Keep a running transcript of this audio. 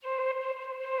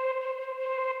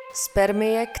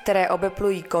Spermie, které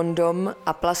obeplují kondom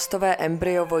a plastové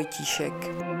embryo Vojtíšek.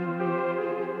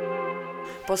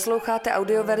 Posloucháte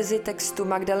audioverzi textu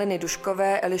Magdaleny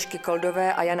Duškové, Elišky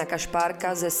Koldové a Jana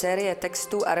Kašpárka ze série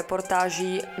textů a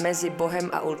reportáží Mezi Bohem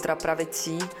a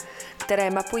ultrapravicí, které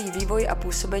mapují vývoj a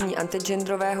působení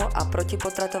antigenderového a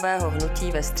protipotratového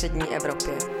hnutí ve střední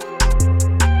Evropě.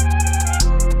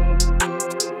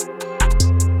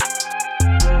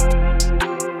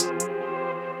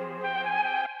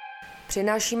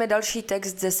 Přinášíme další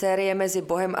text ze série Mezi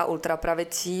Bohem a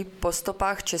ultrapravicí po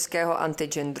stopách českého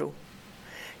antigenderu.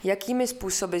 Jakými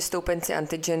způsoby stoupenci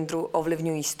antigenderu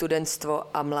ovlivňují studentstvo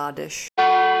a mládež?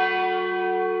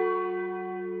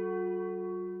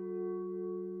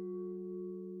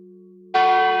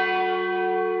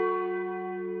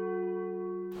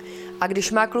 A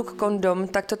když má kluk kondom,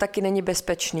 tak to taky není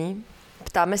bezpečný?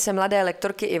 Ptáme se mladé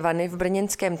lektorky Ivany v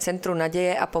brněnském centru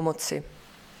naděje a pomoci.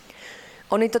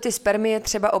 Ony to ty spermie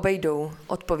třeba obejdou,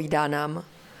 odpovídá nám.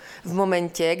 V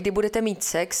momentě, kdy budete mít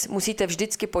sex, musíte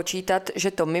vždycky počítat,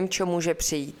 že to mimčo může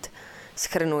přijít.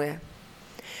 Shrnuje.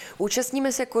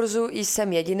 Účastníme se kurzu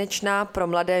Jsem jedinečná pro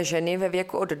mladé ženy ve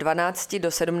věku od 12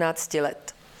 do 17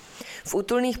 let. V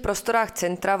útulných prostorách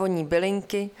centra voní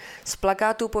bylinky, z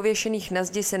plakátů pověšených na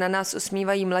zdi se na nás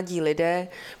usmívají mladí lidé,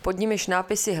 pod nimiž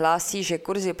nápisy hlásí, že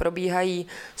kurzy probíhají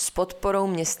s podporou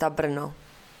města Brno.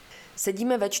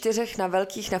 Sedíme ve 4 na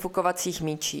velkých nafukovacích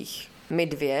míčích. My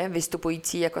 2,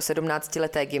 vystupující jako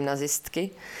 17leté gymnazistky,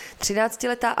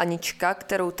 13letá Anička,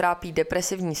 kterou trápí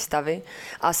depresivní stavy,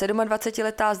 a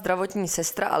 27letá zdravotní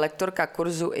sestra a lektorka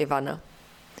kurzu Ivana.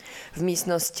 V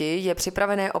místnosti je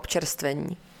připravené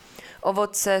občerstvení.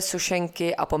 Ovoce,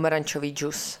 sušenky a pomerančový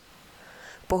džus.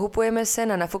 Pohupujeme se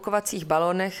na nafukovacích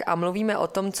balónech a mluvíme o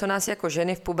tom, co nás jako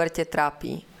ženy v pubertě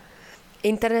trápí.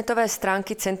 Internetové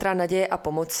stránky Centra naděje a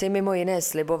pomoci mimo jiné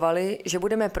slibovaly, že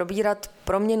budeme probírat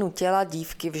proměnu těla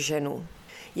dívky v ženu.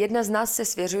 Jedna z nás se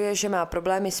svěřuje, že má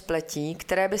problémy s pletí,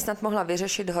 které by snad mohla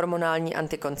vyřešit hormonální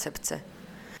antikoncepce.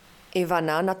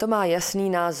 Ivana na to má jasný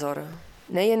názor.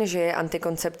 Nejen, že je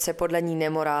antikoncepce podle ní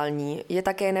nemorální, je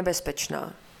také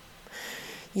nebezpečná.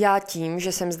 Já tím,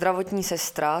 že jsem zdravotní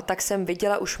sestra, tak jsem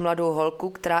viděla už mladou holku,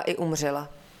 která i umřela.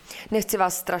 Nechci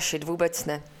vás strašit, vůbec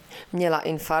ne. Měla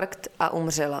infarkt a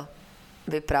umřela,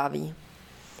 vypráví.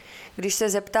 Když se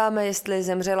zeptáme, jestli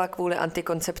zemřela kvůli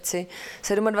antikoncepci,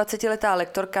 27letá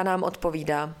lektorka nám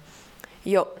odpovídá.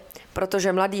 Jo,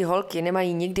 protože mladý holky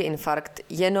nemají nikdy infarkt,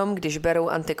 jenom když berou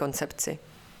antikoncepci.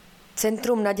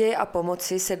 Centrum naděje a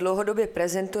pomoci se dlouhodobě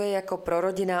prezentuje jako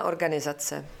prorodinná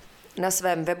organizace. Na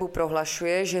svém webu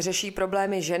prohlašuje, že řeší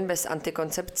problémy žen bez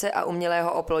antikoncepce a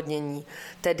umělého oplodnění,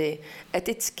 tedy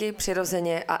eticky,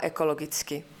 přirozeně a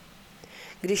ekologicky.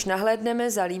 Když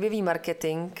nahlédneme za líbivý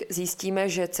marketing, zjistíme,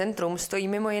 že centrum stojí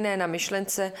mimo jiné na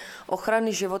myšlence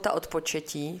ochrany života od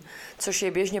početí, což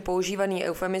je běžně používaný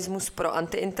eufemismus pro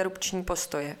antiinterrupční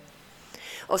postoje.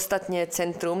 Ostatně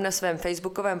centrum na svém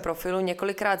facebookovém profilu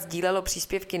několikrát sdílelo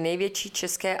příspěvky největší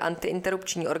české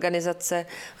antiinterrupční organizace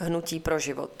Hnutí pro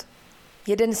život.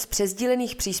 Jeden z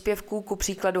přesdílených příspěvků ku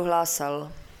příkladu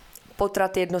hlásal: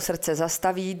 potrat jedno srdce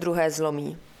zastaví, druhé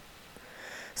zlomí.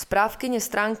 Správkyně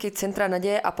stránky Centra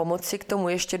naděje a pomoci k tomu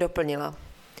ještě doplnila.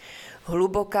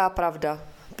 Hluboká pravda.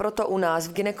 Proto u nás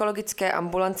v gynekologické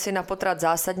ambulanci na potrat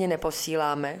zásadně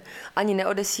neposíláme, ani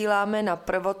neodesíláme na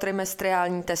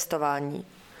prvotrimestriální testování.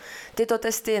 Tyto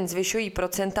testy jen zvyšují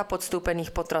procenta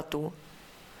podstoupených potratů.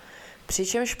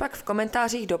 Přičemž pak v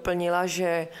komentářích doplnila,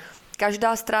 že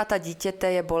každá ztráta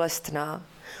dítěte je bolestná.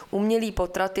 Umělý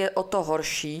potrat je o to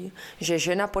horší, že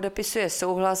žena podepisuje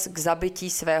souhlas k zabití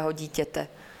svého dítěte.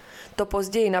 To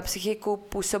později na psychiku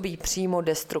působí přímo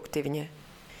destruktivně.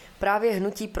 Právě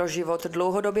Hnutí pro život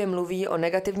dlouhodobě mluví o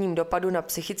negativním dopadu na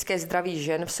psychické zdraví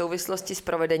žen v souvislosti s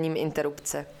provedením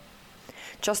interrupce.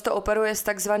 Často operuje s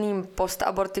takzvaným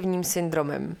postabortivním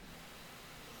syndromem.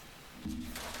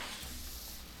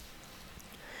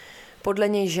 Podle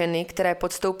něj ženy, které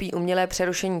podstoupí umělé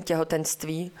přerušení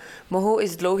těhotenství, mohou i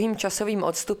s dlouhým časovým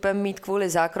odstupem mít kvůli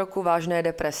zákroku vážné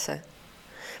deprese.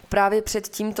 Právě před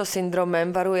tímto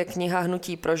syndromem varuje kniha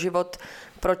Hnutí pro život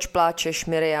Proč pláčeš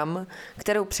Miriam,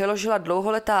 kterou přeložila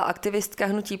dlouholetá aktivistka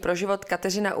Hnutí pro život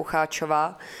Kateřina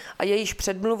Ucháčová a jejíž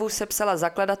předmluvu sepsala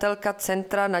zakladatelka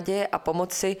Centra naděje a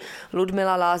pomoci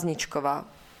Ludmila Lázničková.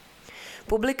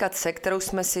 Publikace, kterou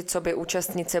jsme si coby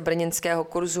účastnice brněnského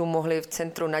kurzu mohli v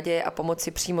Centru naděje a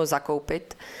pomoci přímo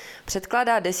zakoupit,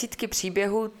 předkládá desítky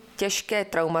příběhů těžké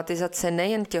traumatizace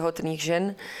nejen těhotných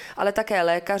žen, ale také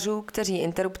lékařů, kteří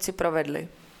interrupci provedli.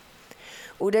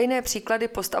 Údajné příklady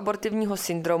postabortivního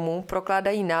syndromu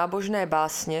prokládají nábožné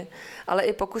básně, ale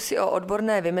i pokusy o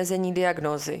odborné vymezení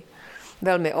diagnózy.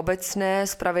 Velmi obecné,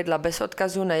 zpravidla bez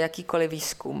odkazu na jakýkoliv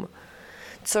výzkum.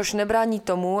 Což nebrání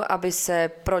tomu, aby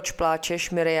se Proč pláčeš,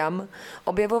 Miriam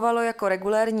objevovalo jako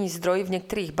regulérní zdroj v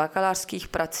některých bakalářských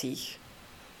pracích.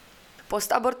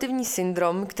 Postabortivní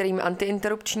syndrom, kterým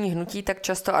antiinterrupční hnutí tak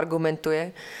často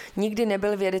argumentuje, nikdy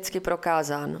nebyl vědecky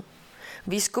prokázán.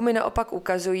 Výzkumy naopak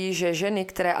ukazují, že ženy,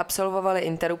 které absolvovaly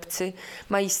interrupci,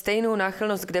 mají stejnou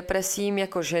náchylnost k depresím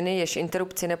jako ženy, jež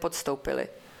interrupci nepodstoupily.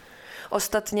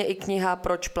 Ostatně i kniha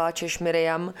Proč pláčeš,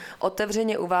 Miriam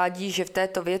otevřeně uvádí, že v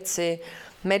této věci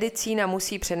medicína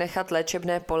musí přenechat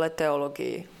léčebné pole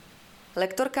teologii.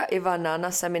 Lektorka Ivana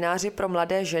na semináři pro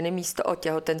mladé ženy místo o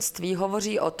těhotenství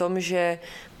hovoří o tom, že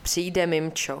přijde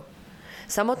mimčo.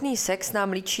 Samotný sex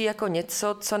nám líčí jako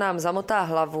něco, co nám zamotá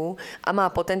hlavu a má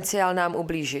potenciál nám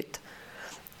ublížit.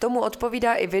 Tomu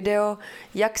odpovídá i video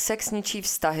Jak sex ničí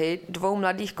vztahy 2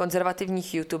 mladých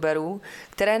konzervativních youtuberů,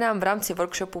 které nám v rámci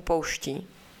workshopu pouští.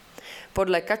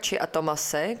 Podle Kači a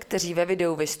Tomase, kteří ve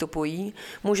videu vystupují,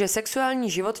 může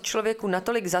sexuální život člověku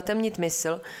natolik zatemnit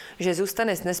mysl, že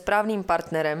zůstane s nesprávným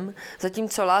partnerem,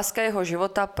 zatímco láska jeho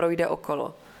života projde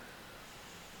okolo.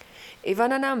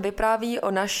 Ivana nám vypráví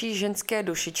o naší ženské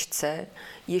dušičce,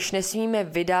 již nesmíme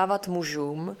vydávat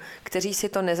mužům, kteří si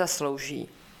to nezaslouží.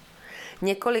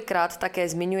 Několikrát také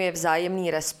zmiňuje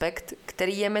vzájemný respekt,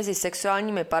 který je mezi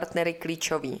sexuálními partnery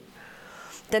klíčový.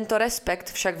 Tento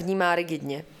respekt však vnímá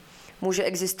rigidně. Může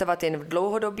existovat jen v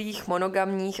dlouhodobých,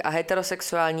 monogamních a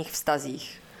heterosexuálních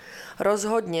vztazích.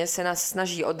 Rozhodně se nás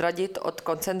snaží odradit od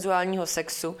konsenzuálního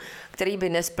sexu, který by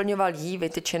nesplňoval jí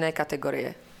vytyčené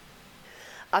kategorie.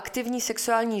 Aktivní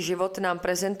sexuální život nám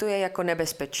prezentuje jako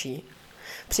nebezpečí.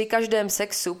 Při každém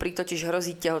sexu prý totiž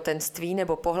hrozí těhotenství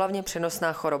nebo pohlavně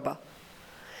přenosná choroba.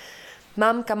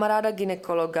 Mám kamaráda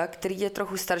gynekologa, který je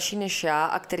trochu starší než já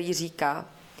a který říká: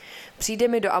 přijde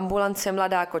mi do ambulance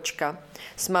mladá kočka,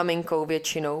 s maminkou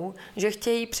většinou, že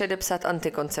chtějí předepsat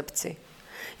antikoncepci.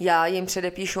 Já jim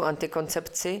předepíšu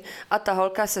antikoncepci a ta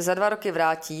holka se za 2 roky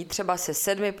vrátí, třeba se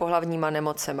 7 pohlavníma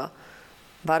nemocema.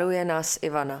 Varuje nás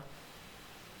Ivana.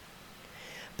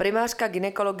 Primářka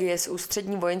gynekologie z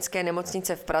Ústřední vojenské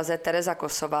nemocnice v Praze Tereza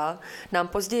Kosová nám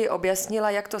později objasnila,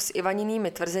 jak to s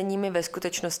Ivaninými tvrzeními ve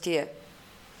skutečnosti je.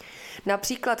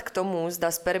 Například k tomu,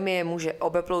 zda spermie může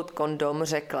obeplout kondom,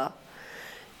 řekla: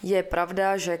 je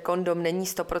pravda, že kondom není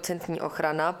 100%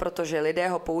 ochrana, protože lidé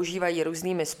ho používají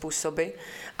různými způsoby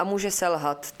a může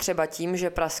selhat, třeba tím, že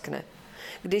praskne.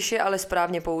 Když je ale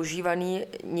správně používaný,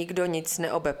 nikdo nic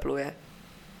neobepluje.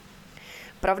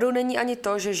 Pravdou není ani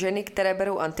to, že ženy, které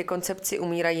berou antikoncepci,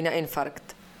 umírají na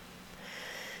infarkt.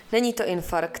 Není to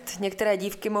infarkt. Některé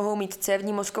dívky mohou mít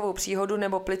cévní mozkovou příhodu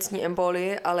nebo plicní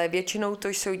embolii, ale většinou to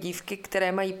jsou dívky,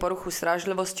 které mají poruchu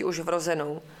srážlivosti už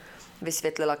vrozenou,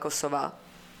 vysvětlila Kosová.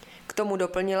 K tomu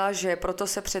doplnila, že proto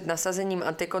se před nasazením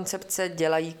antikoncepce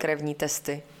dělají krevní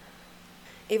testy.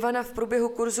 Ivana v průběhu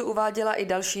kurzu uváděla i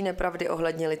další nepravdy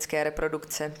ohledně lidské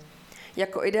reprodukce.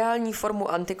 Jako ideální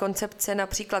formu antikoncepce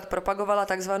například propagovala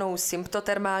tzv.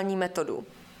 Symptotermální metodu.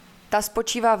 Ta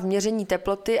spočívá v měření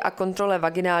teploty a kontrole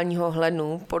vaginálního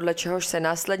hlenu, podle čehož se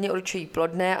následně určují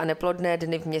plodné a neplodné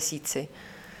dny v měsíci.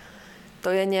 To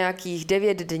je nějakých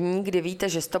 9 dní, kdy víte,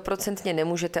 že 100%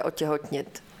 nemůžete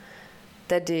otěhotnět.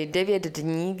 Tedy 9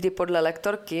 dní, kdy podle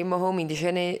lektorky mohou mít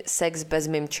ženy sex bez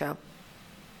mimča.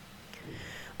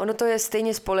 Ono to je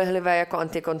stejně spolehlivé jako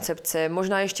antikoncepce,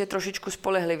 možná ještě trošičku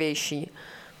spolehlivější,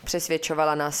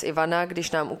 přesvědčovala nás Ivana,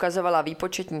 když nám ukazovala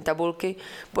výpočetní tabulky,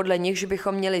 podle nichž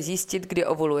bychom měli zjistit, kdy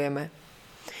ovulujeme.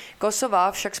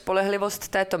 Kosová však spolehlivost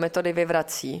této metody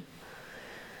vyvrací.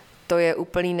 To je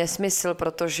úplný nesmysl,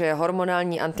 protože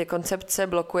hormonální antikoncepce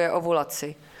blokuje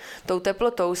ovulaci. Tou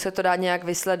teplotou se to dá nějak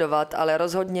vysledovat, ale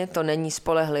rozhodně to není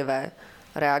spolehlivé,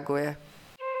 reaguje.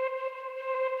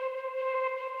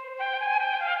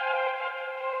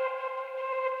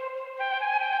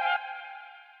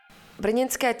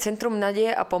 Brněnské centrum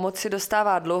naděje a pomoci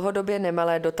dostává dlouhodobě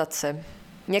nemalé dotace.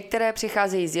 Některé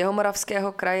přicházejí z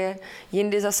Jihomoravského kraje,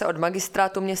 jindy zase od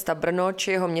magistrátu města Brno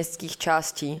či jeho městských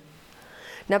částí.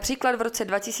 Například v roce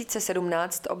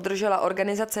 2017 obdržela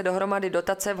organizace dohromady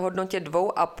dotace v hodnotě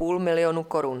 2,5 milionu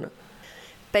korun.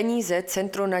 Peníze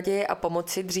Centru naděje a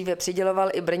pomoci dříve přiděloval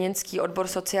i brněnský odbor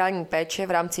sociální péče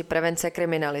v rámci prevence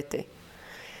kriminality.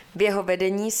 V jeho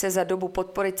vedení se za dobu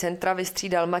podpory centra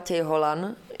vystřídal Matěj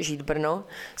Holan, žít Brno,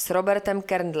 s Robertem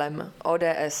Kerndlem,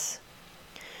 ODS.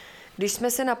 Když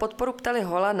jsme se na podporu ptali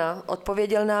Holana,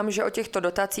 odpověděl nám, že o těchto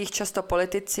dotacích často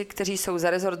politici, kteří jsou za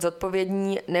rezort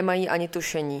zodpovědní, nemají ani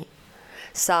tušení.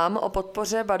 Sám o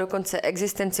podpoře, ba dokonce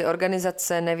existenci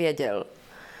organizace nevěděl.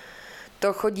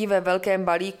 To chodí ve velkém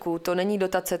balíku, to není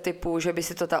dotace typu, že by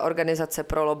si to ta organizace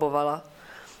prolobovala.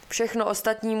 Všechno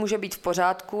ostatní může být v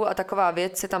pořádku a taková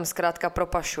věc se tam zkrátka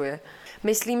propašuje.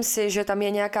 Myslím si, že tam je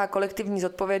nějaká kolektivní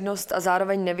zodpovědnost a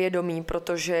zároveň nevědomí,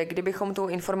 protože kdybychom tou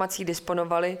informací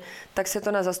disponovali, tak se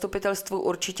to na zastupitelstvu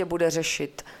určitě bude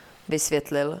řešit,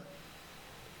 vysvětlil.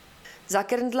 Za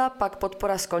Kerndla pak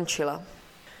podpora skončila.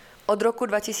 Od roku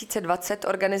 2020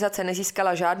 organizace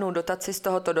nezískala žádnou dotaci z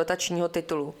tohoto dotačního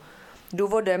titulu.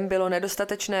 Důvodem bylo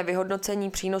nedostatečné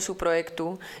vyhodnocení přínosu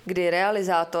projektu, kdy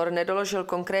realizátor nedoložil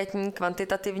konkrétní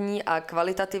kvantitativní a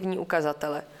kvalitativní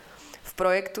ukazatele. V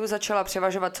projektu začala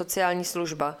převažovat sociální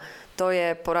služba, to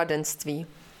je poradenství,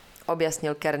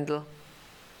 objasnil Kerndl.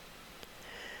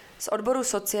 Z odboru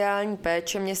sociální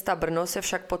péče města Brno se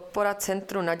však podpora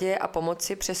Centru naděje a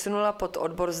pomoci přesunula pod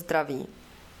odbor zdraví.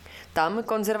 Tam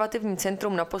konzervativní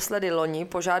centrum naposledy loni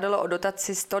požádalo o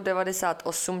dotaci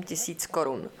 198 000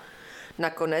 korun.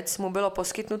 Nakonec mu bylo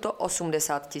poskytnuto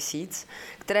 80 000,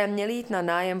 které měly jít na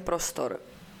nájem prostor.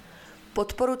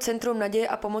 Podporu Centrum naděje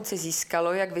a pomoci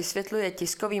získalo, jak vysvětluje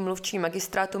tiskový mluvčí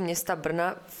magistrátu města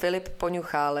Brna Filip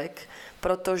Poňuchálek,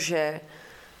 protože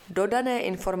dodané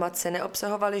informace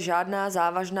neobsahovaly žádná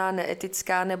závažná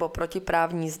neetická nebo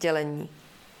protiprávní sdělení.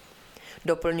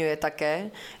 Doplňuje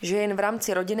také, že jen v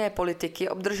rámci rodinné politiky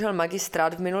obdržel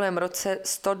magistrát v minulém roce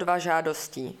 102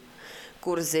 žádostí.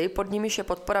 Kurzy, pod nimiž je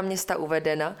podpora města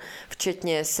uvedena,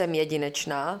 včetně Jsem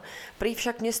jedinečná, prý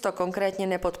však město konkrétně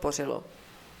nepodpořilo.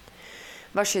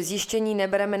 Vaše zjištění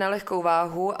nebereme na lehkou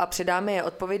váhu a předáme je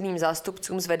odpovědným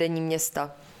zástupcům z vedení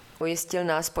města, ujistil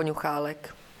nás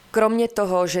Poňuchálek. Kromě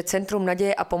toho, že Centrum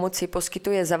naděje a pomoci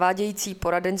poskytuje zavádějící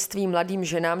poradenství mladým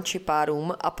ženám či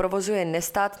párům a provozuje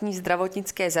nestátní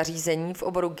zdravotnické zařízení v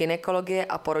oboru gynekologie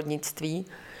a porodnictví,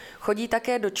 chodí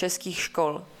také do českých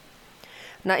škol.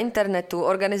 Na internetu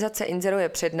organizace inzeruje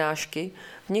přednášky,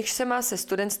 v nichž se má se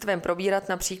studentstvem probírat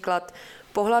například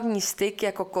pohlavní styk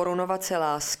jako korunovace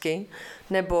lásky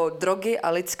nebo drogy a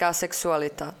lidská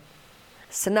sexualita.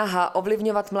 Snaha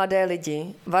ovlivňovat mladé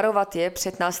lidi, varovat je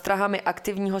před nástrahami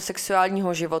aktivního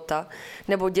sexuálního života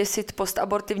nebo děsit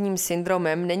postabortivním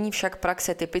syndromem není však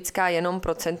praxe typická jenom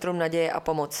pro Centrum naděje a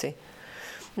pomoci.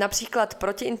 Například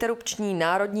protiinterrupční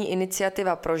národní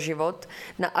iniciativa pro život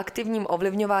na aktivním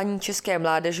ovlivňování české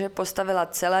mládeže postavila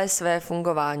celé své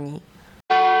fungování.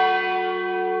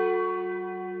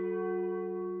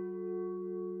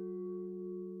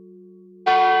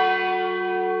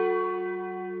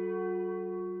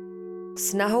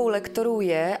 Snahou lektorů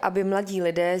je, aby mladí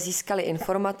lidé získali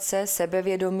informace,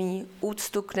 sebevědomí,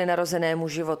 úctu k nenarozenému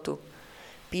životu.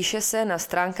 Píše se na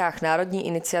stránkách Národní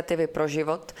iniciativy pro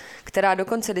život, která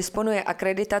dokonce disponuje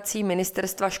akreditací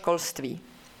Ministerstva školství.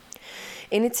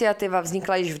 Iniciativa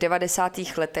vznikla již v 90.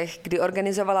 letech, kdy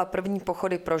organizovala první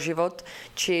pochody pro život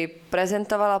či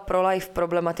prezentovala pro-life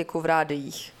problematiku v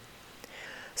rádiích.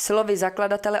 Slovy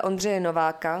zakladatele Ondřeje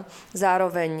Nováka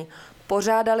zároveň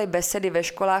pořádali besedy ve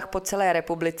školách po celé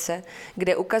republice,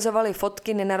 kde ukazovali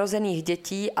fotky nenarozených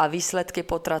dětí a výsledky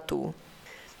potratů.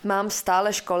 Mám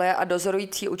stále škole a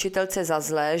dozorující učitelce za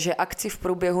zlé, že akci v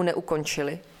průběhu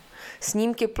neukončili.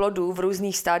 Snímky plodů v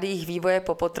různých stádiích vývoje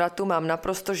po potratu mám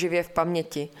naprosto živě v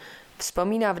paměti.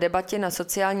 Vzpomíná v debatě na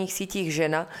sociálních sítích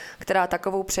žena, která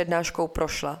takovou přednáškou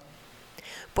prošla.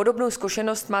 Podobnou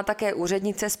zkušenost má také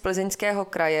úřednice z Plzeňského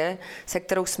kraje, se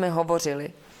kterou jsme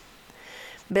hovořili.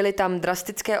 Byly tam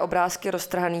drastické obrázky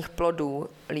roztrhaných plodů,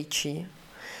 líčí.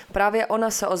 Právě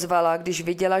ona se ozvala, když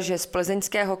viděla, že z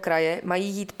Plzeňského kraje mají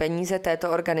jít peníze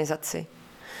této organizaci.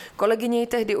 Kolegyně ji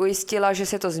tehdy ujistila, že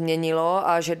se to změnilo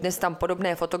a že dnes tam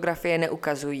podobné fotografie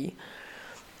neukazují.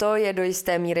 To je do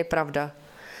jisté míry pravda.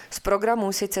 Z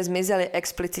programu sice zmizely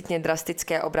explicitně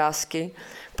drastické obrázky,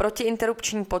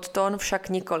 protiinterrupční podtón však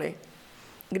nikoli.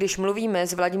 Když mluvíme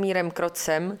s Vladimírem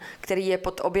Krocem, který je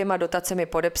pod oběma dotacemi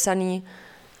podepsaný,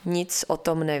 nic o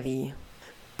tom neví.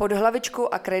 Pod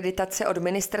hlavičkou akreditace od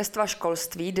Ministerstva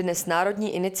školství dnes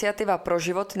Národní iniciativa pro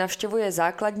život navštěvuje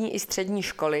základní i střední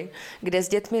školy, kde s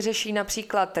dětmi řeší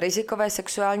například rizikové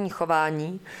sexuální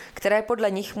chování, které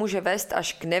podle nich může vést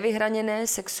až k nevyhraněné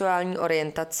sexuální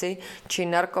orientaci či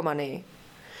narkomanii.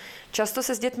 Často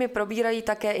se s dětmi probírají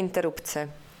také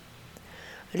interrupce.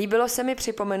 Líbilo se mi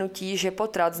připomenutí, že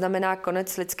potrat znamená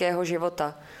konec lidského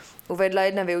života, uvedla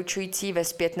jedna vyučující ve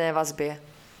zpětné vazbě.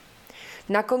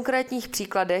 Na konkrétních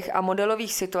příkladech a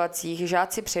modelových situacích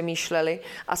žáci přemýšleli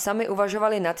a sami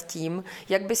uvažovali nad tím,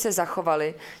 jak by se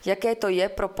zachovali, jaké to je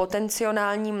pro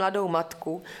potenciální mladou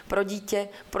matku, pro dítě,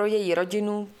 pro její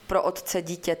rodinu, pro otce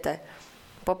dítěte.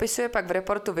 Popisuje pak v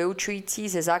reportu vyučující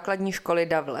ze základní školy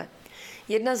Davle.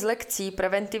 Jedna z lekcí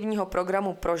preventivního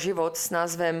programu pro život s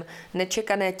názvem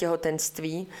Nečekané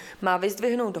těhotenství má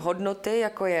vyzdvihnout hodnoty,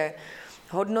 jako je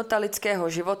hodnota lidského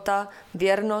života,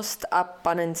 věrnost a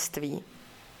panenství.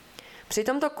 Při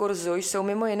tomto kurzu jsou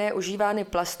mimo jiné užívány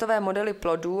plastové modely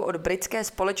plodů od britské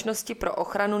společnosti pro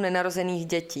ochranu nenarozených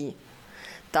dětí.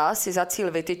 Ta si za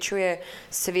cíl vytyčuje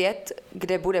svět,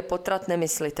 kde bude potrat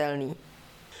nemyslitelný.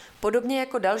 Podobně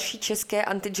jako další české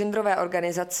antigenderové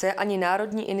organizace, ani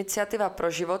Národní iniciativa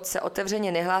pro život se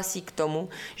otevřeně nehlásí k tomu,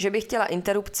 že by chtěla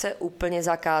interrupce úplně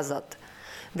zakázat.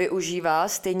 Využívá,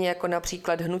 stejně jako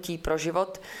například Hnutí pro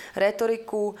život,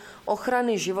 rétoriku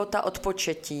ochrany života od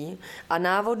početí a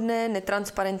návodné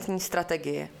netransparentní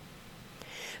strategie.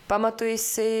 Pamatuji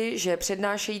si, že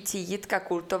přednášející Jitka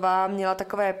Kultová měla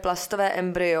takové plastové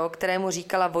embryo, kterému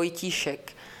říkala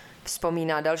Vojtíšek,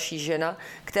 vzpomíná další žena,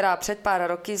 která před pár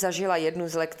roky zažila jednu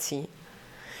z lekcí.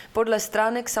 Podle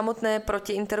stránek samotné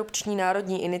protiinterrupční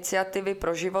národní iniciativy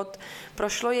pro život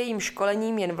prošlo jejím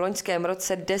školením jen v loňském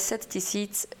roce 10 000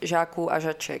 žáků a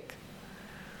žaček.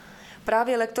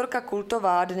 Právě lektorka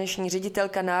Kultová, dnešní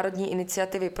ředitelka Národní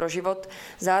iniciativy pro život,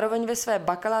 zároveň ve své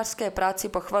bakalářské práci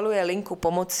pochvaluje linku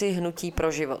pomoci Hnutí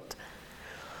pro život.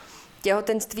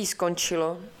 Těhotenství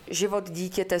skončilo, život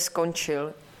dítěte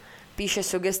skončil, píše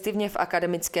sugestivně v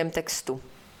akademickém textu.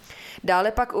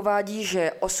 Dále pak uvádí,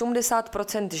 že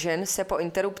 80% žen se po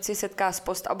interrupci setká s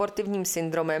postabortivním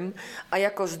syndromem a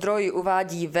jako zdroj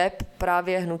uvádí web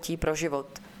právě Hnutí pro život.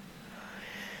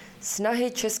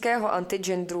 Snahy českého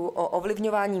antigenderu o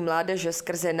ovlivňování mládeže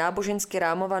skrze nábožensky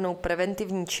rámovanou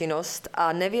preventivní činnost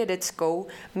a nevědeckou,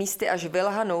 místy až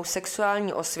vylhanou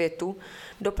sexuální osvětu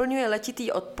doplňuje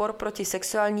letitý odpor proti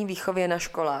sexuální výchově na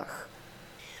školách.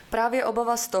 Právě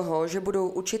obava z toho, že budou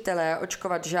učitelé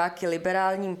očkovat žáky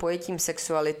liberálním pojetím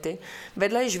sexuality,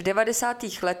 vedla již v 90.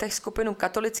 letech skupinu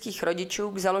katolických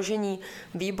rodičů k založení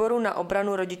Výboru na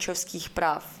obranu rodičovských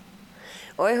práv.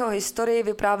 O jeho historii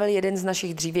vyprávěl jeden z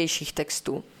našich dřívějších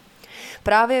textů.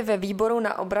 Právě ve Výboru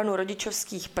na obranu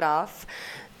rodičovských práv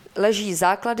leží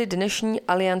základy dnešní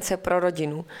Aliance pro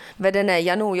rodinu, vedené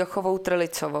Janou Jochovou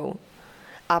Trlicovou.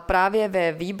 A právě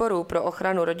ve Výboru pro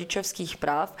ochranu rodičovských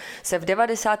práv se v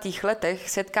 90. letech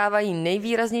setkávají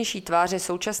nejvýraznější tváře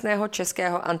současného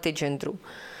českého antigenderu.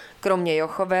 Kromě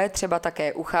Jochové třeba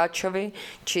také Ucháčovi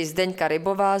či Zdeňka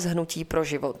Rybová z Hnutí pro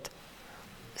život.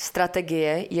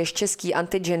 Strategie, jež český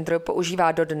antigender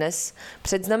používá dodnes,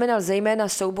 předznamenal zejména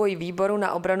souboj Výboru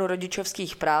na obranu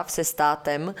rodičovských práv se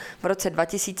státem v roce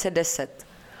 2010.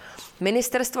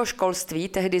 Ministerstvo školství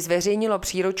tehdy zveřejnilo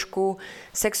příručku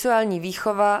Sexuální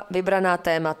výchova, vybraná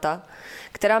témata,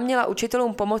 která měla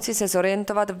učitelům pomoci se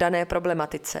zorientovat v dané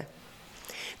problematice.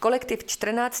 Kolektiv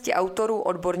 14 autorů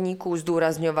odborníků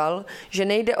zdůrazňoval, že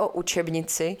nejde o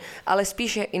učebnici, ale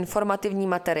spíše informativní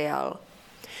materiál.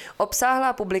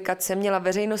 Obsáhlá publikace měla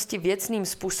veřejnosti věcným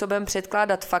způsobem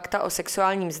předkládat fakta o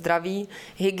sexuálním zdraví,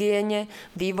 hygieně,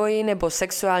 vývoji nebo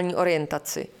sexuální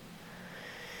orientaci.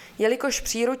 Jelikož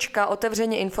příručka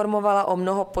otevřeně informovala o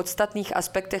mnoho podstatných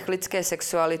aspektech lidské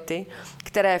sexuality,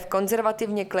 které v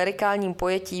konzervativně klerikálním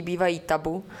pojetí bývají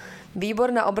tabu,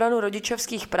 Výbor na obranu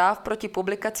rodičovských práv proti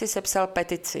publikaci sepsal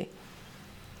petici.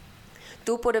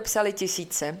 Tu podepsali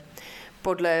tisíce,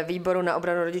 podle Výboru na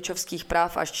obranu rodičovských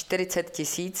práv až 40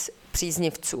 000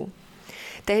 příznivců.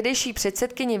 Tehdejší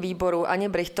předsedkyni výboru Aně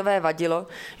Brychtové vadilo,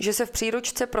 že se v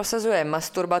příručce prosazuje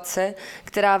masturbace,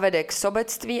 která vede k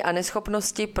sobectví a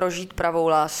neschopnosti prožít pravou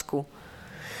lásku.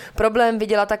 Problém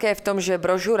viděla také v tom, že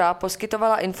brožura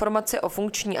poskytovala informace o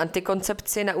funkční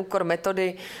antikoncepci na úkor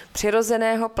metody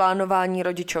přirozeného plánování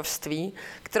rodičovství,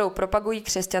 kterou propagují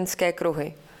křesťanské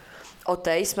kruhy. O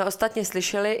té jsme ostatně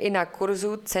slyšeli i na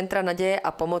kurzu Centra naděje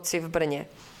a pomoci v Brně.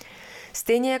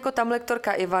 Stejně jako tam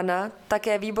lektorka Ivana,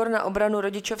 také Výbor na obranu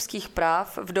rodičovských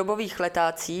práv v dobových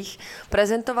letácích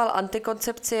prezentoval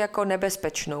antikoncepci jako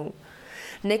nebezpečnou.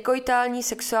 Nekoitální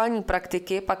sexuální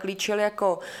praktiky pak líčily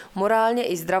jako morálně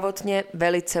i zdravotně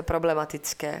velice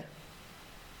problematické.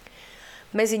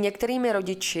 Mezi některými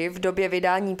rodiči v době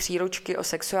vydání příručky o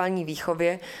sexuální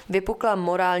výchově vypukla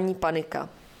morální panika.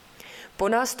 Po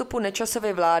nástupu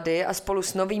Nečasovy vlády a spolu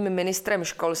s novým ministrem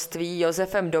školství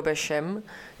Josefem Dobešem,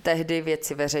 tehdy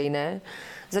Věci veřejné,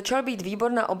 začal být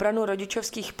Výbor na obranu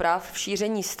rodičovských práv v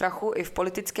šíření strachu i v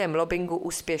politickém lobbingu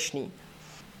úspěšný.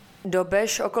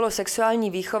 Dobeš okolo sexuální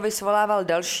výchovy svolával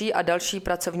další a další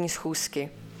pracovní schůzky.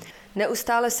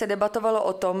 Neustále se debatovalo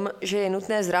o tom, že je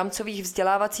nutné z rámcových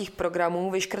vzdělávacích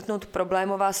programů vyškrtnout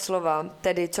problémová slova,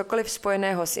 tedy cokoliv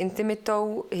spojeného s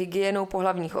intimitou, hygienou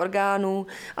pohlavních orgánů,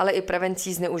 ale i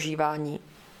prevencí zneužívání.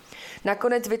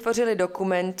 Nakonec vytvořili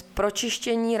dokument pro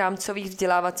čištění rámcových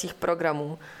vzdělávacích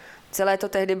programů. Celé to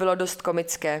tehdy bylo dost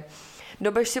komické.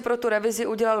 Dobež si pro tu revizi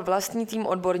udělal vlastní tým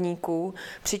odborníků,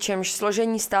 přičemž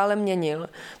složení stále měnil,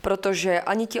 protože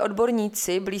ani ti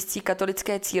odborníci blízcí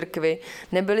katolické církvi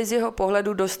nebyli z jeho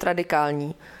pohledu dost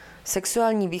radikální.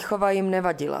 Sexuální výchova jim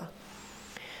nevadila.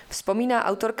 Vzpomíná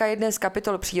autorka jedné z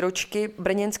kapitol příručky,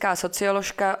 brněnská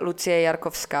socioložka Lucie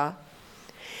Jarkovská.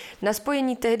 Na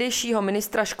spojení tehdejšího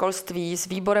ministra školství s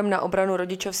výborem na obranu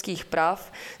rodičovských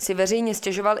práv si veřejně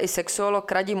stěžoval i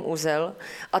sexuolog Radim Uzel,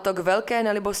 a to k velké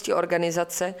nelibosti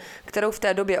organizace, kterou v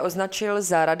té době označil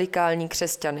za radikální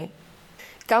křesťany.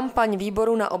 Kampaň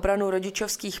výboru na obranu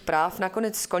rodičovských práv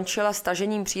nakonec skončila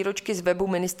stažením příručky z webu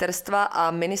ministerstva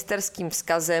a ministerským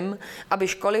vzkazem, aby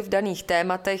školy v daných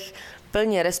tématech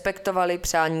plně respektovaly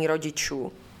přání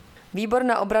rodičů. Výbor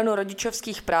na obranu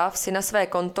rodičovských práv si na své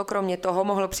konto kromě toho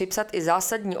mohl připsat i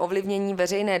zásadní ovlivnění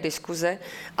veřejné diskuze,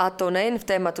 a to nejen v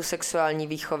tématu sexuální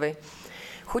výchovy.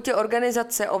 Chutě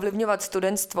organizace ovlivňovat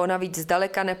studentstvo navíc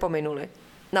zdaleka nepominuly.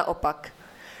 Naopak.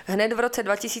 Hned v roce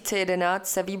 2011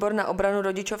 se Výbor na obranu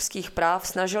rodičovských práv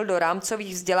snažil do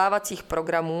rámcových vzdělávacích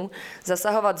programů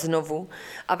zasahovat znovu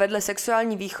a vedle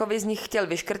sexuální výchovy z nich chtěl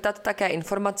vyškrtat také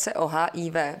informace o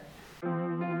HIV.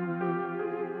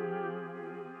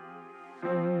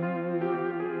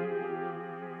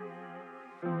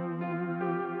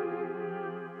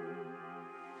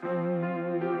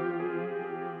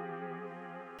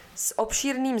 S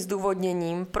obšírným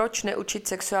zdůvodněním, proč neučit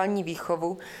sexuální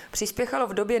výchovu, přispěchalo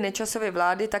v době Nečasovy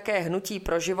vlády také Hnutí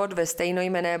pro život ve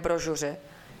stejnojmenné brožuře.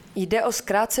 Jde o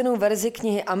zkrácenou verzi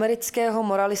knihy amerického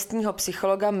moralistního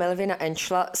psychologa Melvina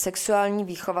Enschla Sexuální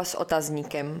výchova s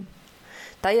otazníkem.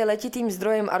 Ta je letitým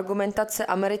zdrojem argumentace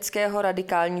amerického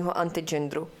radikálního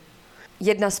antigenderu.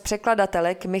 Jedna z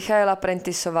překladatelek, Michaela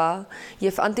Prentisová,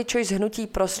 je v Antichoice hnutí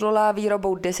proslulá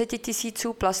výrobou 10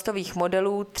 000 plastových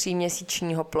modelů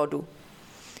 3měsíčního plodu.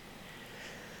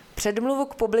 Předmluvu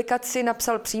k publikaci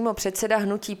napsal přímo předseda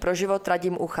Hnutí pro život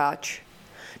Radim Ucháč.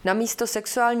 Namísto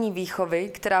sexuální výchovy,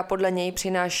 která podle něj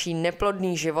přináší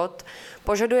neplodný život,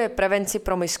 požaduje prevenci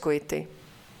promiskuity.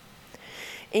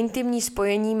 Intimní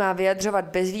spojení má vyjadřovat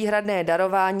bezvýhradné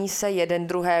darování se jeden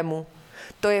druhému.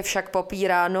 To je však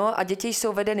popíráno a děti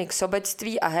jsou vedeny k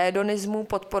sobectví a hédonismu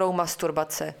podporou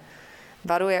masturbace.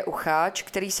 Varuje Ucháč,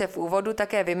 který se v úvodu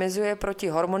také vymezuje proti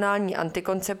hormonální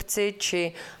antikoncepci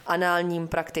či análním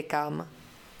praktikám.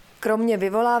 Kromě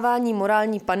vyvolávání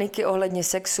morální paniky ohledně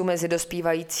sexu mezi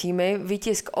dospívajícími,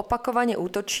 výtisk opakovaně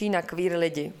útočí na queer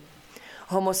lidi.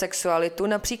 Homosexualitu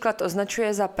například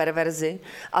označuje za perverzi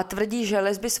a tvrdí, že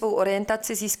lesby svou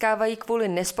orientaci získávají kvůli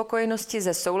nespokojenosti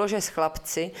ze soulože s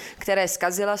chlapci, které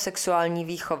zkazila sexuální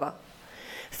výchova.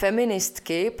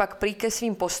 Feministky pak prý ke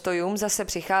svým postojům zase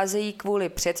přicházejí kvůli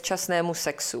předčasnému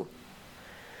sexu.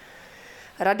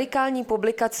 Radikální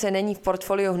publikace není v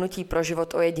portfoliu Hnutí pro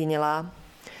život ojedinělá.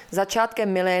 Začátkem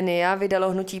milénia vydalo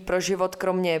Hnutí pro život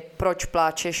kromě Proč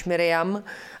pláčeš, Miriam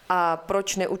a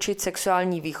Proč neučit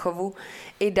sexuální výchovu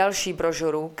i další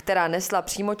brožuru, která nesla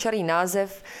přímočarý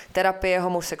název Terapie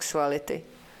homosexuality.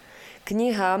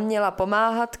 Kniha měla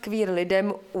pomáhat queer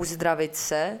lidem uzdravit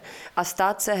se a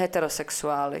stát se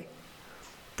heterosexuály.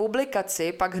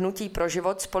 Publikaci pak Hnutí pro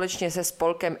život společně se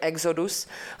spolkem Exodus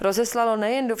rozeslalo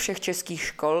nejen do všech českých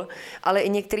škol, ale i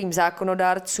některým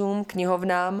zákonodárcům,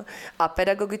 knihovnám a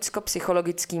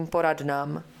pedagogicko-psychologickým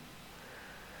poradnám.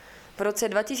 V roce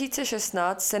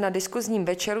 2016 se na diskuzním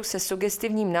večeru se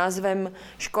sugestivním názvem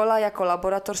Škola jako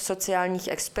laboratoř sociálních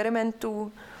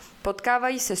experimentů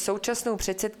potkávají se současnou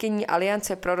předsedkyní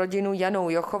Aliance pro rodinu Janou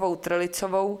Jochovou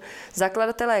Trlicovou,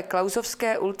 zakladatelé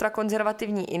klausovské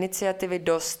ultrakonzervativní iniciativy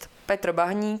DOST Petr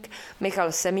Bahník,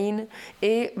 Michal Semín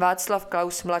i Václav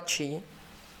Klaus mladší.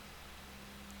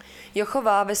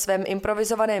 Jochová ve svém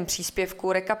improvizovaném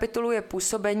příspěvku rekapituluje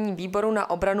působení Výboru na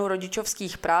obranu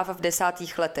rodičovských práv v 10.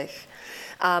 letech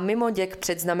a mimo děk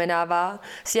předznamenává,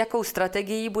 s jakou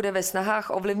strategií bude ve snahách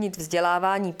ovlivnit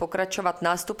vzdělávání pokračovat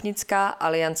nástupnická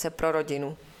Aliance pro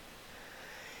rodinu.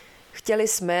 Chtěli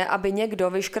jsme, aby někdo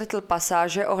vyškrtl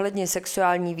pasáže ohledně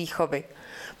sexuální výchovy.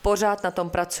 Pořád na tom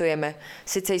pracujeme.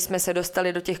 Sice jsme se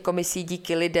dostali do těch komisí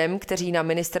díky lidem, kteří na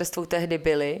ministerstvu tehdy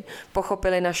byli,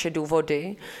 pochopili naše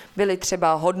důvody, byli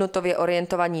třeba hodnotově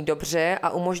orientovaní dobře a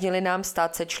umožnili nám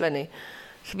stát se členy.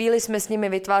 Chvíli jsme s nimi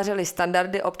vytvářeli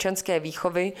standardy občanské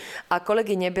výchovy a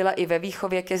kolegyně byla i ve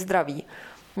výchově ke zdraví.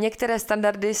 Některé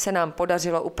standardy se nám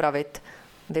podařilo upravit,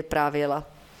 vyprávěla.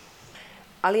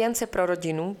 Aliance pro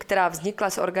rodinu, která vznikla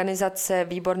z organizace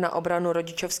Výbor na obranu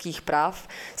rodičovských práv,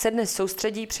 se dnes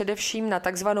soustředí především na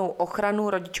takzvanou ochranu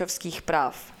rodičovských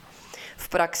práv. V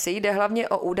praxi jde hlavně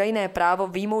o údajné právo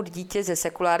vyjmout dítě ze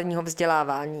sekulárního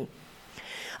vzdělávání.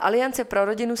 Aliance pro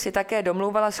rodinu si také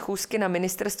domlouvala schůzky na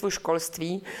ministerstvu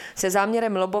školství se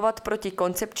záměrem lobovat proti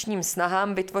koncepčním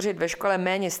snahám vytvořit ve škole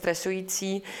méně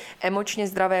stresující, emočně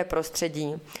zdravé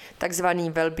prostředí,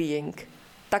 takzvaný well-being.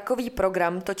 Takový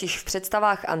program totiž v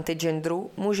představách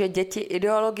antigenderu může děti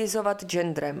ideologizovat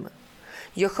genderem.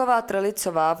 Jochová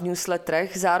Trlicová v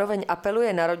newsletterech zároveň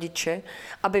apeluje na rodiče,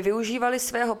 aby využívali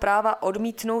svého práva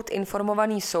odmítnout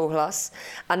informovaný souhlas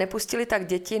a nepustili tak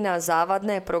děti na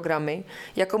závadné programy,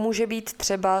 jako může být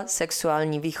třeba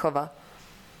sexuální výchova.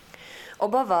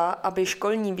 Obava, aby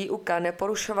školní výuka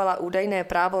neporušovala údajné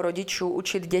právo rodičů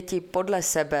učit děti podle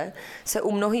sebe, se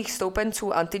u mnohých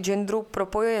stoupenců antigenderu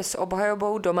propojuje s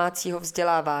obhajobou domácího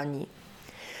vzdělávání.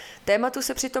 Tématu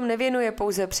se přitom nevěnuje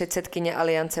pouze předsedkyně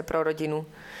Aliance pro rodinu.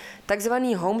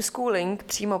 Takzvaný homeschooling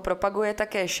přímo propaguje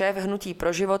také šéf Hnutí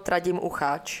pro život Radim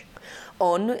Ucháč.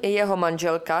 On i jeho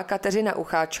manželka Kateřina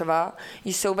Ucháčová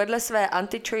jsou vedle své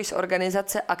anti-choice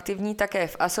organizace aktivní také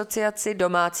v Asociaci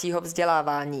domácího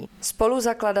vzdělávání.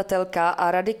 Spoluzakladatelka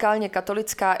a radikálně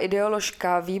katolická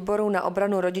ideoložka Výboru na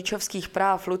obranu rodičovských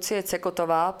práv Lucie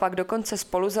Cekotová pak dokonce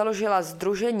spoluzaložila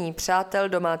Sdružení přátel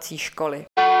domácí školy.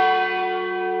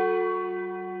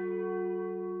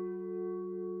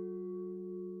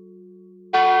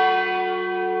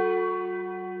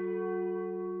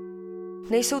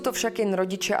 Nejsou to však jen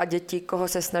rodiče a děti, koho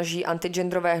se snaží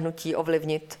antigenderové hnutí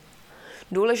ovlivnit.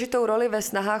 Důležitou roli ve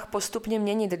snahách postupně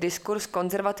měnit diskurs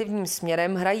konzervativním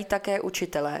směrem hrají také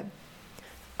učitelé.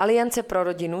 Aliance pro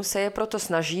rodinu se je proto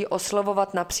snaží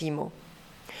oslovovat napřímo.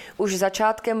 Už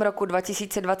začátkem roku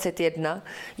 2021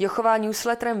 Jochová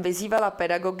newsletterem vyzývala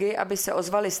pedagogy, aby se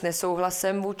ozvali s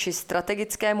nesouhlasem vůči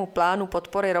strategickému plánu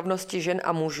podpory rovnosti žen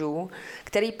a mužů,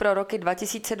 který pro roky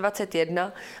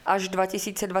 2021 až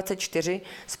 2024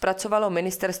 zpracovalo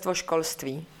Ministerstvo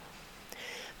školství.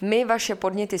 My vaše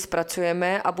podněty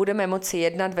zpracujeme a budeme moci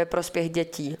jednat ve prospěch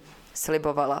dětí,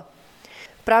 slibovala.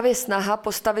 Právě snaha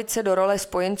postavit se do role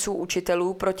spojenců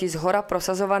učitelů proti zhora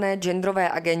prosazované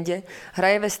genderové agendě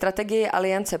hraje ve strategii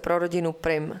Aliance pro rodinu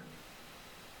prim.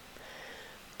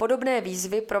 Podobné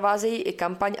výzvy provázejí i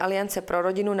kampaň Aliance pro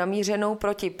rodinu namířenou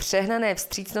proti přehnané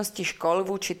vstřícnosti škol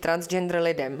vůči transgender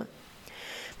lidem.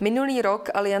 Minulý rok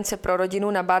Aliance pro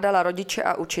rodinu nabádala rodiče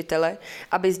a učitele,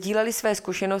 aby sdíleli své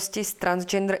zkušenosti s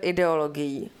transgender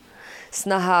ideologií.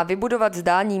 Snaha vybudovat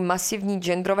zdání masivní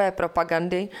genderové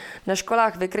propagandy na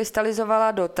školách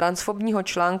vykrystalizovala do transfobního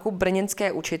článku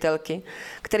brněnské učitelky,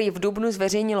 který v dubnu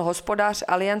zveřejnil hospodář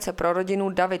Aliance pro rodinu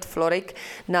David Florik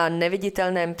na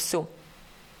Neviditelném psu.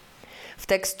 V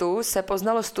textu se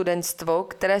poznalo studentstvo,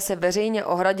 které se veřejně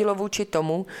ohradilo vůči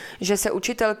tomu, že se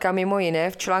učitelka mimo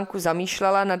jiné v článku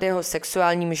zamýšlela nad jeho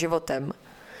sexuálním životem.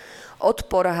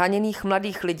 Odpor haněných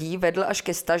mladých lidí vedl až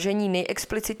ke stažení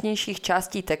nejexplicitnějších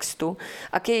částí textu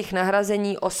a k jejich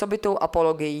nahrazení osobitou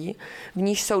apologií, v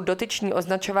níž jsou dotyční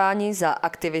označováni za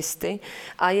aktivisty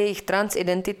a jejich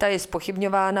transidentita je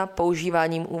zpochybňována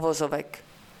používáním uvozovek.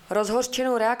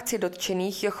 Rozhořčenou reakci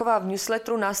dotčených Jochová v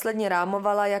newsletteru následně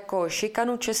rámovala jako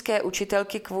šikanu české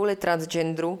učitelky kvůli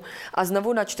transgenderu a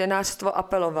znovu na čtenářstvo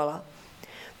apelovala.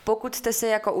 Pokud jste se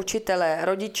jako učitelé,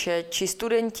 rodiče či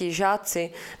studenti,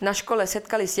 žáci na škole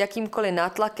setkali s jakýmkoliv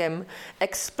nátlakem,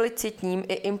 explicitním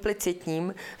i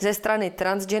implicitním, ze strany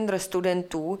transgender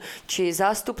studentů či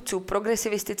zástupců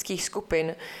progresivistických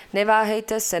skupin,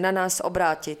 neváhejte se na nás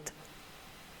obrátit.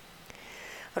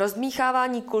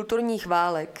 Rozdmíchávání kulturních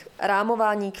válek,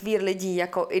 rámování queer lidí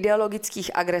jako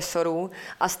ideologických agresorů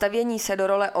a stavění se do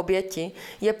role oběti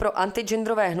je pro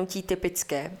antigenderové hnutí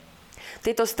typické.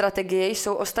 Tyto strategie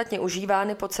jsou ostatně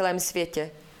užívány po celém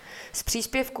světě. Z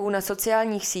příspěvků na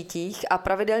sociálních sítích a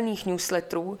pravidelných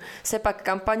newsletterů se pak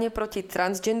kampaně proti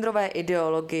transgenderové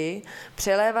ideologii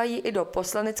přelévají i do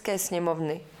poslanecké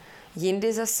sněmovny,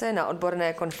 jindy zase na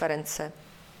odborné konference.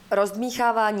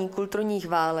 Rozdmíchávání kulturních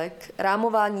válek,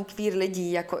 rámování queer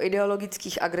lidí jako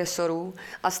ideologických agresorů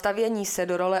a stavění se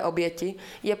do role oběti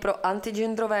je pro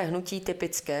antigenderové hnutí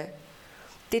typické.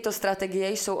 Tyto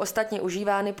strategie jsou ostatně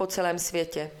užívány po celém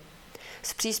světě.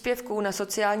 Z příspěvků na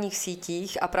sociálních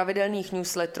sítích a pravidelných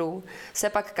newsletterů se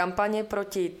pak kampaně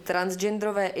proti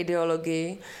transgenderové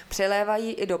ideologii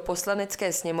přelévají i do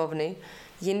poslanecké sněmovny,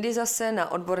 jindy zase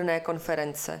na odborné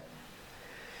konference.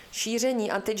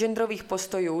 Šíření antigenderových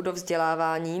postojů do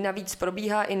vzdělávání navíc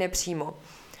probíhá i nepřímo,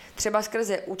 třeba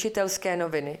skrze učitelské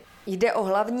noviny. Jde o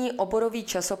hlavní oborový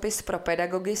časopis pro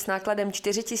pedagogy s nákladem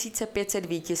 4500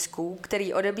 výtisků,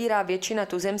 který odebírá většina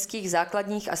tuzemských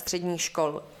základních a středních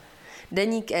škol.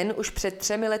 Deník N už před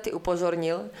 3 lety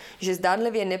upozornil, že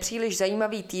zdánlivě nepříliš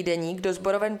zajímavý týdeník do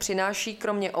sboroven přináší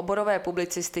kromě oborové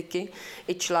publicistiky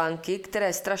i články,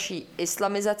 které straší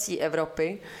islamizací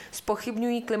Evropy,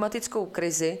 zpochybňují klimatickou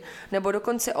krizi nebo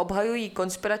dokonce obhajují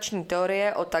konspirační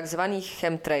teorie o takzvaných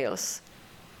chemtrails.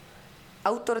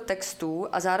 Autor textů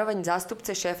a zároveň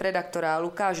zástupce šéfredaktora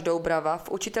Lukáš Doubrava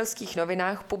v Učitelských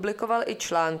novinách publikoval i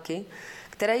články,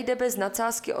 které jde bez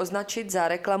nadsázky označit za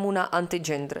reklamu na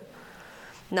antigender.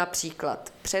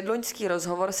 Například předloňský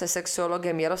rozhovor se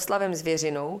sexuologem Jaroslavem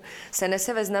Zvěřinou se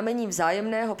nese ve znamení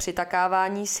vzájemného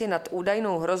přitakávání si nad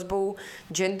údajnou hrozbou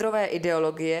genderové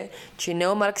ideologie či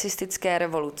neomarxistické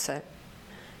revoluce.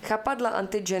 Chapadla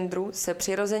antigenderu se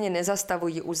přirozeně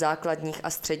nezastavují u základních a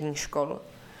středních škol.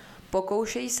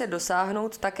 Pokoušejí se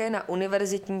dosáhnout také na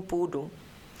univerzitní půdu.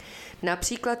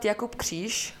 Například Jakub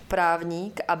Kříž,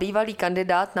 právník a bývalý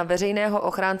kandidát na veřejného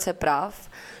ochránce práv,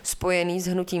 spojený s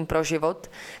hnutím pro život,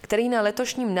 který na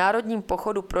letošním národním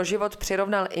pochodu pro život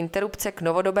přirovnal interrupce k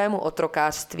novodobému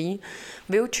otrokářství,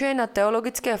 vyučuje na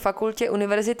Teologické fakultě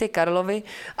Univerzity Karlovy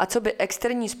a coby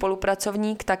externí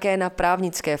spolupracovník také na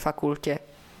Právnické fakultě.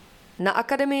 Na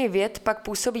Akademii věd pak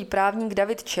působí právník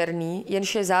David Černý,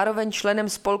 jenž je zároveň členem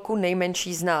spolku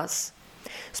Nejmenší z nás.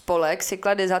 Spolek si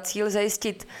klade za cíl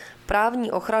zajistit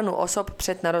právní ochranu osob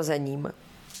před narozením.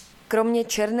 Kromě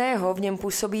Černého v něm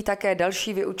působí také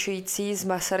další vyučující z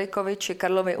Masarykovy či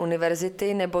Karlovy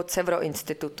univerzity nebo Cevro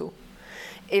institutu.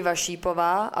 Iva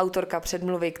Šípová, autorka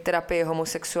předmluvy k terapii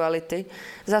homosexuality,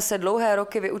 zase dlouhé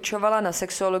roky vyučovala na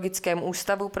Sexuologickém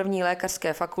ústavu první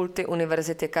lékařské fakulty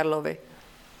Univerzity Karlovy.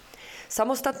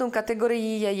 Samostatnou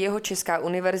kategorií je Jihočeská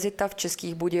univerzita v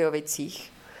Českých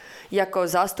Budějovicích. Jako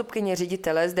zástupkyně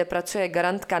ředitele zde pracuje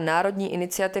garantka Národní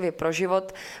iniciativy pro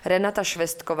život Renata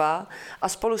Švestková a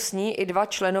spolu s ní i 2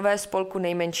 členové spolku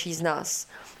Nejmenší z nás,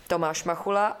 Tomáš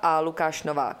Machula a Lukáš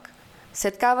Novák.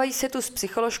 Setkávají se tu s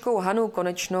psycholožkou Hanou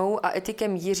Konečnou a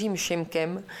etikem Jiřím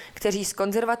Šimkem, kteří z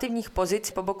konzervativních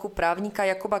pozic po boku právníka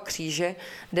Jakuba Kříže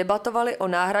debatovali o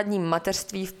náhradním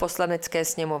mateřství v Poslanecké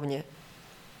sněmovně.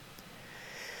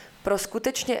 Pro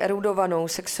skutečně erudovanou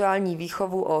sexuální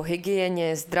výchovu o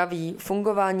hygieně, zdraví,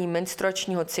 fungování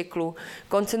menstruačního cyklu,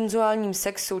 konsenzuálním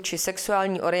sexu či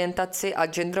sexuální orientaci a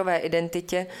genderové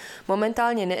identitě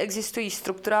momentálně neexistují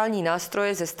strukturální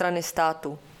nástroje ze strany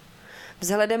státu.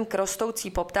 Vzhledem k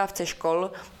rostoucí poptávce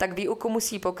škol tak výuku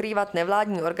musí pokrývat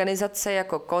nevládní organizace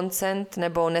jako Koncent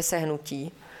nebo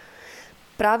Nesehnutí.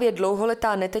 Právě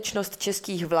dlouholetá netečnost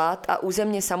českých vlád a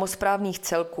územně samosprávných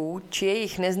celků, či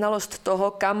jejich neznalost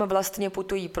toho, kam vlastně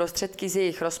putují prostředky z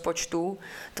jejich rozpočtů,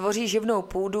 tvoří živnou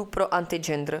půdu pro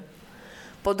antigender.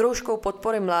 Pod rouškou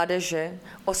podpory mládeže,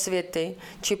 osvěty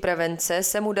či prevence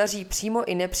se mu daří přímo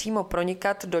i nepřímo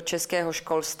pronikat do českého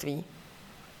školství.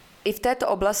 I v této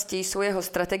oblasti jsou jeho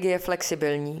strategie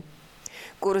flexibilní.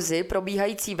 Kurzy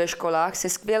probíhající ve školách se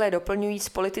skvěle doplňují s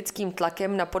politickým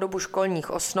tlakem na podobu školních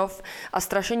osnov a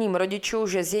strašením rodičů,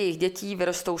 že z jejich dětí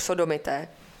vyrostou sodomité.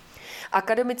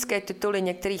 Akademické tituly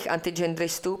některých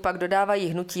antigenderistů pak dodávají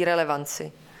hnutí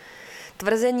relevanci.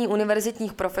 Tvrzení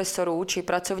univerzitních profesorů či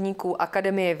pracovníků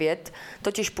Akademie věd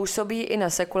totiž působí i na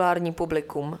sekulární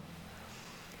publikum.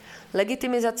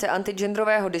 Legitimizace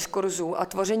antigenderového diskurzu a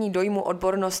tvoření dojmu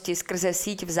odbornosti skrze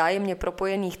síť vzájemně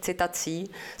propojených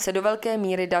citací se do velké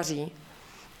míry daří.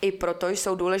 I proto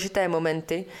jsou důležité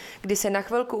momenty, kdy se na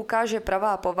chvilku ukáže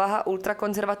pravá povaha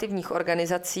ultrakonzervativních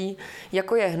organizací,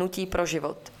 jako je hnutí pro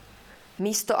život.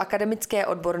 Místo akademické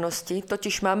odbornosti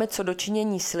totiž máme co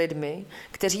dočinění s lidmi,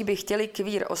 kteří by chtěli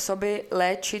queer osoby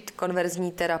léčit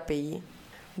konverzní terapií.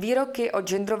 Výroky o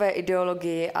genderové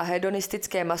ideologii a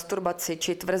hedonistické masturbaci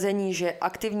či tvrzení, že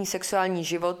aktivní sexuální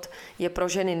život je pro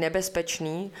ženy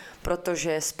nebezpečný,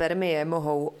 protože spermie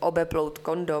mohou obeplout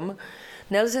kondom,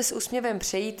 nelze s úsměvem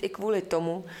přejít i kvůli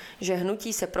tomu, že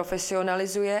hnutí se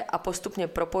profesionalizuje a postupně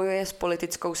propojuje s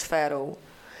politickou sférou.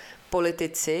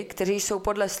 Politici, kteří jsou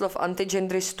podle slov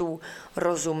antigenderistů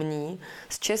rozumní,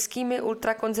 s českými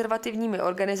ultrakonzervativními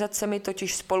organizacemi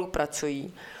totiž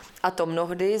spolupracují, a to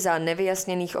mnohdy za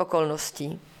nevyjasněných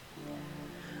okolností.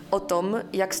 O tom,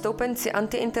 jak stoupenci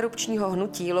antiinterrupčního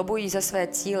hnutí lobují za své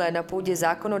cíle na půdě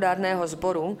zákonodárného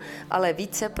sboru, ale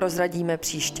více prozradíme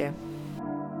příště.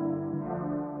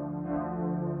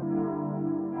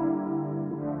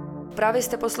 Právě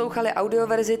jste poslouchali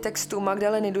audioverzi textu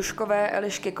Magdaleny Duškové,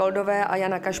 Elišky Koldové a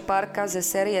Jana Kašpárka ze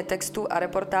série textů a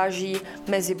reportáží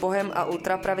Mezi Bohem a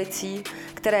ultrapravicí,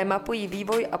 které mapují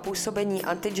vývoj a působení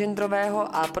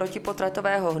antigenderového a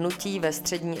protipotratového hnutí ve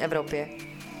střední Evropě.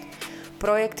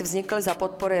 Projekt vznikl za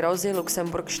podpory Rozy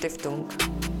Luxemburg Stiftung.